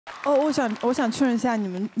哦，我想确认一下，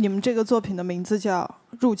你们这个作品的名字叫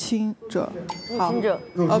《入侵者》。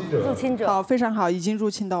入侵者。好，非常好，已经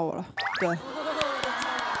入侵到我了。对。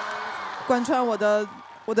贯穿我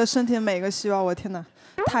的身体的每一个细胞，我天哪，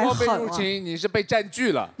太狠了！被入侵，你是被占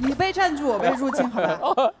据了。你被占据，我被入侵，好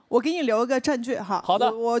吧？我给你留一个占据哈。好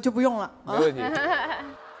的，我就不用了。没问题。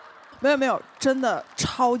没有，真的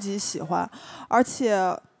超级喜欢，而且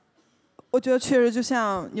我觉得确实就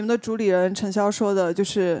像你们的主理人程潇说的，就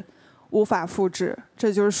是无法复制，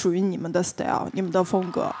这就是属于你们的 style， 你们的风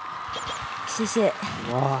格。谢谢。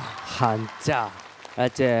哇，很炸，而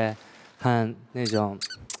且很那种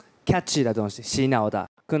catchy 的东西，洗脑的。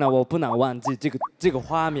可能我不能忘记这个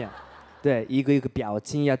画面，对，一个表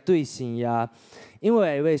情呀、队形呀，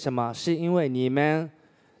为什么？是因为你们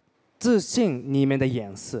自信你们的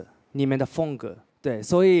颜色、你们的风格，对，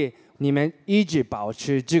所以你们一直保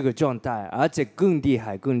持这个状态，而且更厉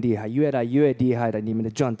害、越来越厉害的你们的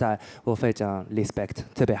状态，我非常 respect，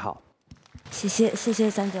 特别好。谢谢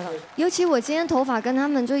三姐老师。尤其我今天头发跟他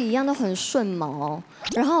们就一样，都很顺毛，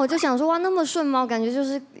然后我就想说，哇，那么顺毛，感觉就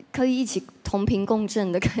是可以一起同频共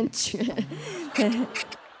振的感觉。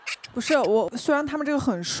不是我，虽然他们这个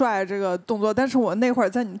很帅这个动作，但是我那会儿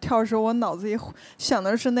在你们跳的时候，我脑子里想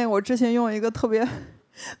的是我之前用一个特别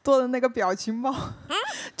多的那个表情包，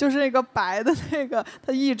就是那个白的那个，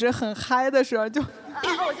他一直很嗨的时候就。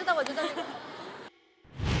我知道。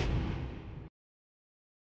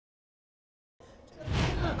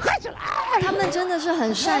他们真的是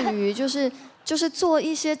很善于，就是做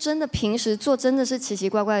一些真的平时做真的是奇奇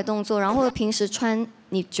怪怪的动作，然后或者平时穿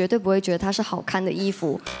你绝对不会觉得它是好看的衣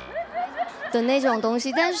服的那种东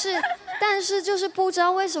西，但是就是不知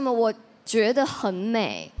道为什么我觉得很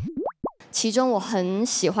美。其中我很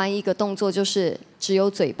喜欢一个动作，就是只有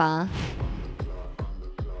嘴巴。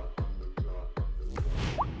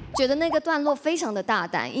觉得那个段落非常的大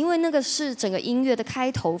胆，因为那个是整个音乐的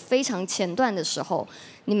开头非常前段的时候，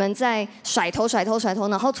你们在甩头，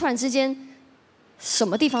然后突然之间什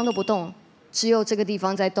么地方都不动，只有这个地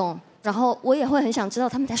方在动，然后我也会很想知道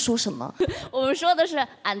他们在说什么。我们说的是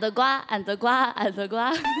俺的瓜，俺的瓜，俺的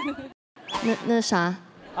瓜。那啥？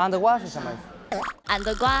俺的瓜是什么？俺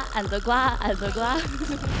的瓜，俺的瓜，俺的瓜。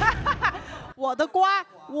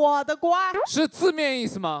我的瓜是字面意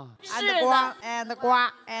思吗？是的。俺的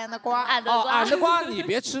瓜。俺的瓜。俺的瓜你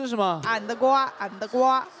别吃是吗？俺的瓜。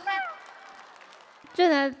真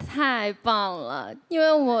的太棒了，因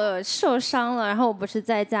为我受伤了，然后我不是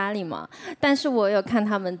在家里嘛，但是我有看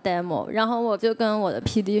他们 demo， 然后我就跟我的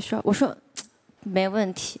PD 说，我说没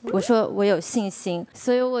问题，我说我有信心，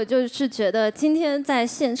所以我就是觉得今天在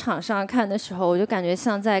现场上看的时候，我就感觉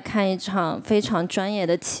像在看一场非常专业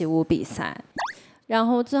的起舞比赛，然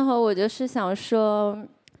后最后我就是想说，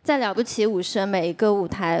在了不起舞社每一个舞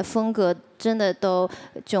台风格真的都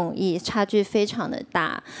迥异，差距非常的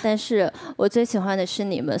大，但是我最喜欢的是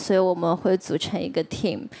你们，所以我们会组成一个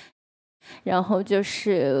team， 然后就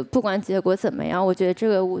是不管结果怎么样，我觉得这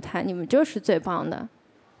个舞台你们就是最棒的。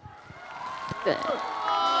对，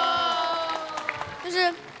就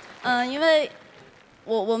是因为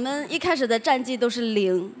我们一开始的战绩都是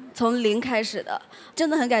0，从0开始的，真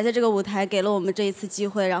的很感谢这个舞台给了我们这一次机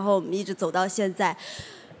会，然后我们一直走到现在。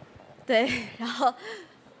对，然后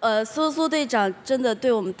苏队长真的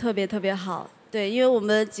对我们特别好，对，因为我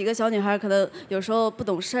们几个小女孩可能有时候不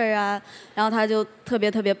懂事儿啊，然后他就特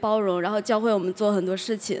别包容，然后教会我们做很多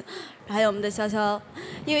事情，还有我们的潇潇，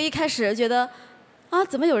因为一开始觉得啊，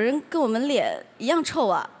怎么有人跟我们脸一样臭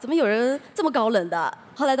啊？怎么有人这么高冷的？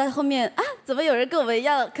后来到后面啊，怎么有人跟我们一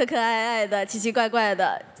样可爱爱的、奇奇怪怪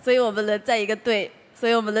的？所以我们能在一个队，所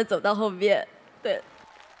以我们能走到后面。对，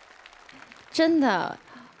真的，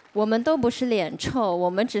我们都不是脸臭，我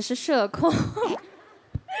们只是社恐。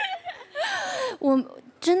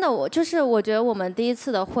我觉得我们第一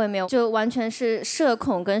次的会面就完全是社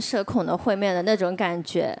恐跟社恐的会面的那种感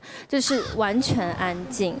觉，就是完全安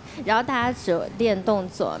静，然后大家只有练动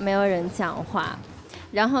作，没有人讲话，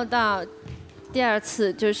然后到第二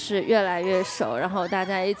次就是越来越熟，然后大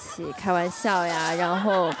家一起开玩笑呀，然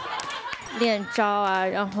后练招啊，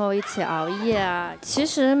然后一起熬夜啊，其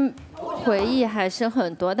实回忆还是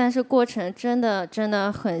很多，但是过程真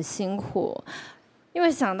的很辛苦。因为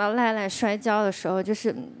想到赖赖摔跤的时候，就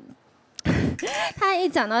是他一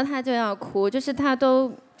讲到他就要哭，就是他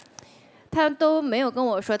都没有跟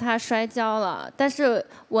我说他摔跤了，但是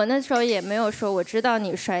我那时候也没有说我知道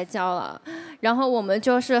你摔跤了，然后我们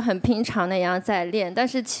就是很平常的一样在练，但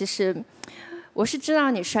是其实我是知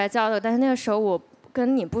道你摔跤了，但是那个时候我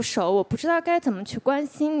跟你不熟，我不知道该怎么去关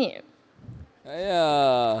心你。哎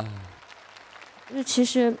呀，其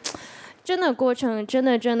实真的过程真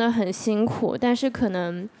的很辛苦，但是可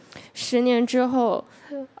能10年之后、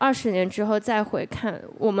20年之后再回看，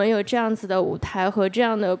我们有这样子的舞台和这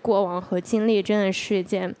样的过往和经历，真的是一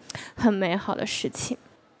件很美好的事情。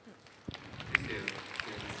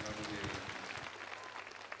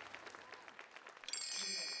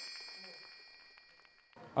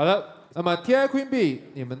好的，那么 TI Queen B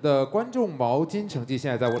你们的观众毛巾成绩现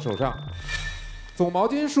在在我手上，总毛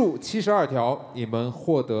巾数72条，你们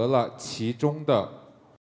获得了其中的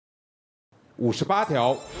58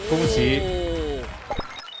条，恭喜！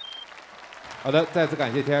好的，再次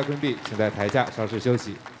感谢 TI Queen B， 请在台下稍事休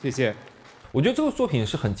息，谢谢。我觉得这个作品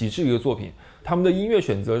是很极致的一个作品，他们的音乐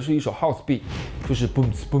选择是一首 house beat， 就是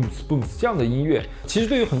booms booms booms 这样的音乐。其实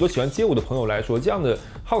对于很多喜欢街舞的朋友来说，这样的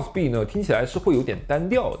house beat 呢，听起来是会有点单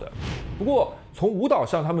调的。不过从舞蹈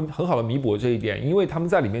上，他们很好的弥补了这一点，因为他们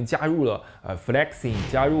在里面加入了flexing，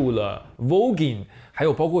 加入了 voguing， 还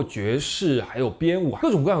有包括爵士，还有编舞，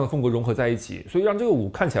各种各样的风格融合在一起，所以让这个舞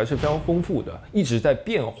看起来是非常丰富的，一直在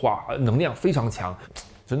变化，能量非常强，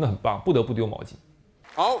真的很棒，不得不丢毛巾。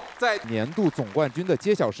好，在年度总冠军的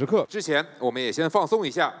揭晓时刻之前，我们也先放松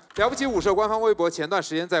一下。了不起舞社官方微博前段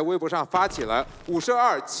时间在微博上发起了舞社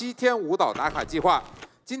2 7天舞蹈打卡计划。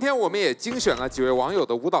今天我们也精选了几位网友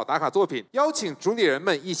的舞蹈打卡作品，邀请主理人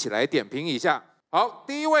们一起来点评一下。好，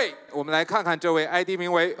第一位，我们来看看这位 ID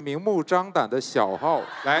名为明目张胆的小号，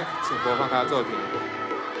来，请播放他的作品。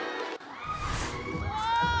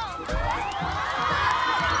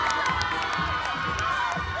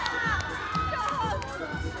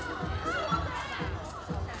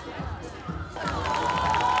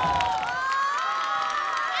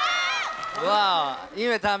哇，因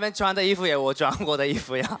为他们穿的衣服也我穿过的衣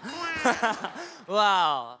服呀。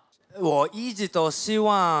哇，我一直都希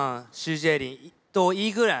望世界里多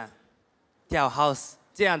一个人跳 house，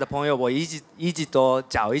 这样的朋友我一直都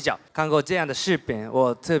找一找。看过这样的视频，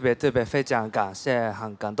我特别非常感谢，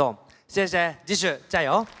很感动。谢谢，继续加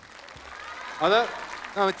油。好的，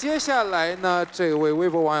那么接下来呢，这位微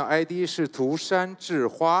博网友 ID 是涂山智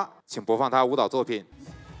花，请播放他舞蹈作品。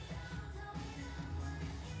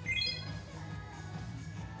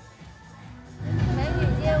美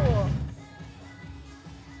女街舞。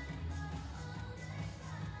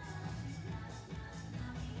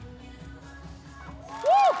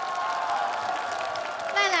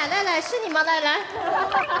赖赖是你吗？赖赖，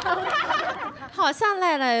好像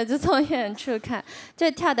赖赖，就从远处看，就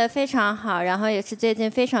跳得非常好，然后也是最近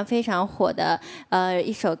非常火的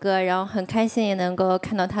一首歌，然后很开心也能够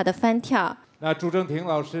看到他的翻跳。那朱正廷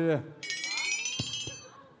老师，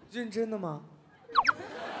认真的吗？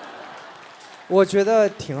我觉得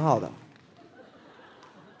挺好的。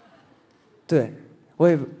对，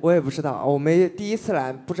我也不知道，我们第一次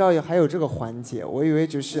来，不知道还有这个环节，我以为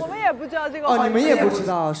就是。我们也不知道这个环节。哦，你们也不知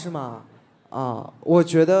道是吗？啊，我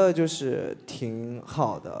觉得就是挺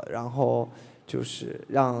好的，然后就是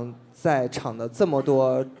让在场的这么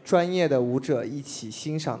多专业的舞者一起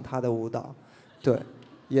欣赏他的舞蹈，对，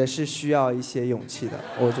也是需要一些勇气的，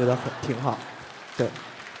我觉得挺好，对。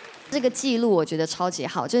这个记录我觉得超级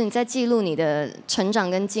好，就是你在记录你的成长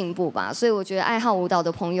跟进步吧。所以我觉得爱好舞蹈的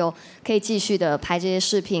朋友可以继续的拍这些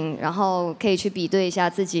视频，然后可以去比对一下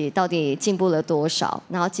自己到底进步了多少，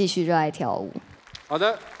然后继续热爱跳舞。好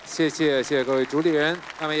的，谢谢各位主理人，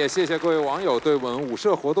那么也谢谢各位网友对我们舞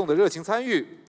社活动的热情参与。